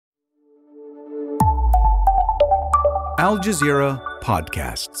Al Jazeera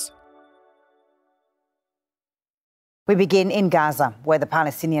Podcasts. We begin in Gaza, where the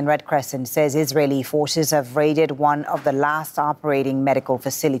Palestinian Red Crescent says Israeli forces have raided one of the last operating medical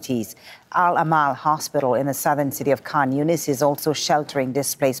facilities. Al Amal Hospital in the southern city of Khan Younis is also sheltering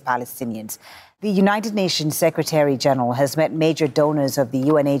displaced Palestinians. The United Nations Secretary General has met major donors of the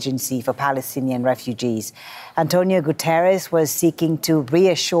UN Agency for Palestinian Refugees. Antonio Guterres was seeking to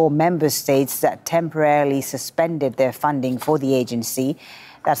reassure member states that temporarily suspended their funding for the agency.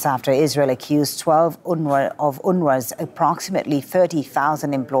 That's after Israel accused 12 of UNRWA's approximately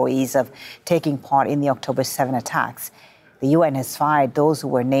 30,000 employees of taking part in the October 7 attacks. The UN has fired those who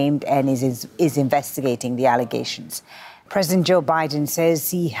were named and is investigating the allegations. President Joe Biden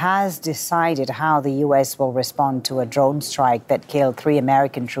says he has decided how the U.S. will respond to a drone strike that killed 3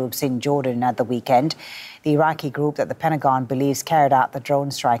 American troops in Jordan at the weekend. The Iraqi group that the Pentagon believes carried out the drone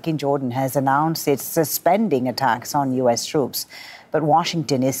strike in Jordan has announced it's suspending attacks on U.S. troops. But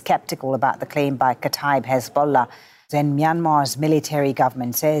Washington is skeptical about the claim by Kataib Hezbollah. And Myanmar's military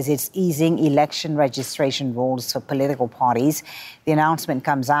government says it's easing election registration rules for political parties. The announcement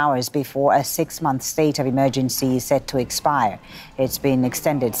comes hours before a 6-month state of emergency is set to expire. It's been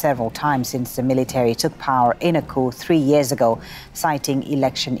extended several times since the military took power in a coup 3 years ago, citing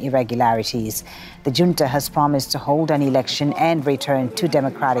election irregularities. The junta has promised to hold an election and return to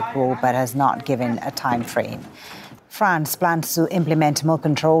democratic rule, but has not given a time frame. France plans to implement more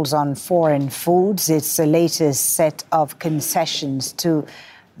controls on foreign foods. It's the latest set of concessions to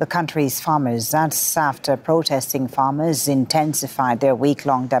the country's farmers. That's after protesting farmers intensified their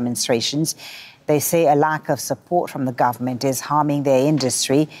week-long demonstrations. They say a lack of support from the government is harming their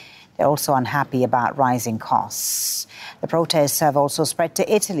industry. They're also unhappy about rising costs. The protests have also spread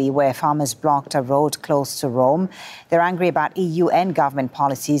to Italy, where farmers blocked a road close to Rome. They're angry about EU and government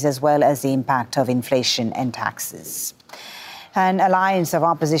policies, as well as the impact of inflation and taxes. An alliance of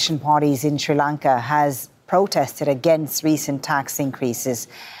opposition parties in Sri Lanka has protested against recent tax increases.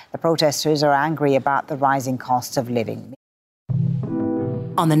 The protesters are angry about the rising cost of living.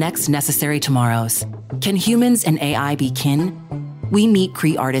 On the next Necessary Tomorrows, can humans and AI be kin? We meet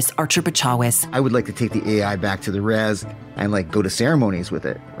Cree artist Archer Bachawis. I would like to take the AI back to the res and go to ceremonies with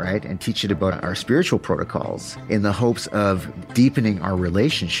it, right? And teach it about our spiritual protocols in the hopes of deepening our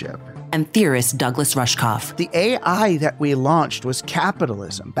relationship. And theorist Douglas Rushkoff. The AI that we launched was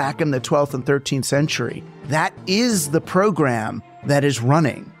capitalism back in the 12th and 13th century. That is the program that is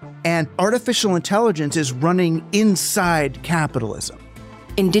running. And artificial intelligence is running inside capitalism.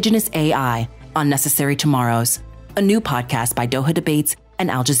 Indigenous AI on Necessary Tomorrows, a new podcast by Doha Debates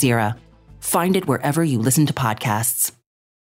and Al Jazeera. Find it wherever you listen to podcasts.